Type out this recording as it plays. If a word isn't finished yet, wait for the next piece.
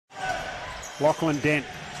Lachlan Dent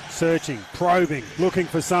searching, probing, looking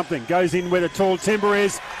for something. Goes in where the tall timber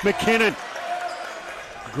is. Mackinnon.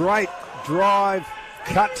 Great drive,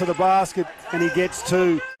 cut to the basket, and he gets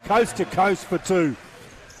two. Coast to coast for two.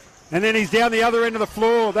 And then he's down the other end of the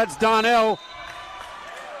floor. That's Darnell.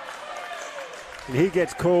 And he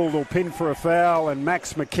gets called or pinned for a foul, and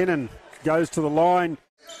Max Mackinnon goes to the line.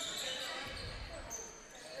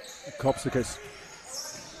 Kopsakis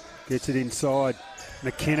gets it inside.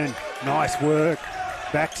 Mackinnon, nice work.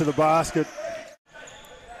 Back to the basket.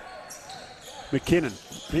 Mackinnon,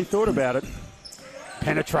 he thought about it.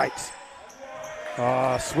 Penetrates.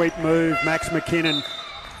 Oh, sweet move, Max Mackinnon.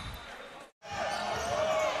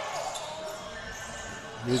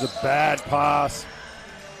 Here's a bad pass.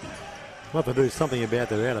 Might have to do something about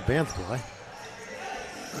their out of bounds play.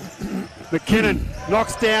 Mackinnon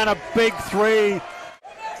knocks down a big three.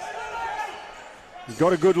 He's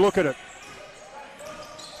got a good look at it.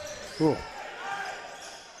 Ooh.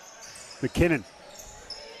 Mackinnon.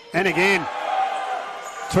 And again.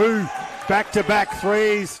 Two back-to-back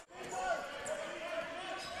threes.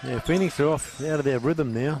 Yeah, Phoenix are off out of their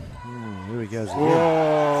rhythm now. Here he goes again.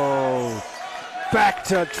 Whoa. Back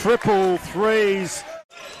to triple threes.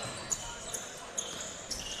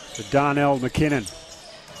 For Darnell Mackinnon.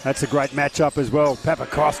 That's a great matchup as well.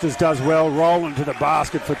 Papakostas does well, rolling to the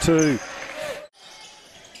basket for two.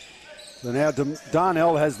 So now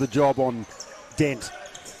Darnell has the job on Dent.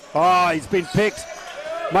 Oh, he's been picked.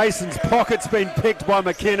 Mason's pocket's been picked by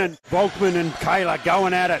Mackinnon. Volkman and Kayla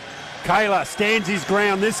going at it. Kayla stands his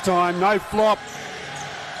ground this time, no flop.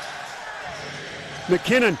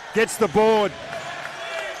 Mackinnon gets the board.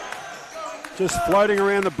 Just floating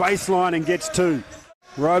around the baseline and gets two.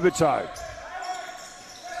 Roberto.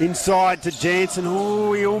 Inside to Jansen.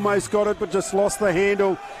 Oh, he almost got it, but just lost the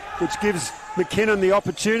handle, which gives Mackinnon the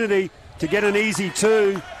opportunity to get an easy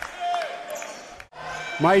two.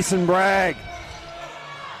 Mason Bragg.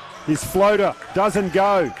 His floater doesn't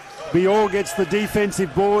go. Bior gets the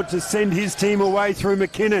defensive board to send his team away through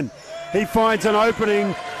Mackinnon. He finds an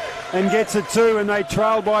opening and gets a two, and they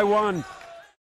trail by one.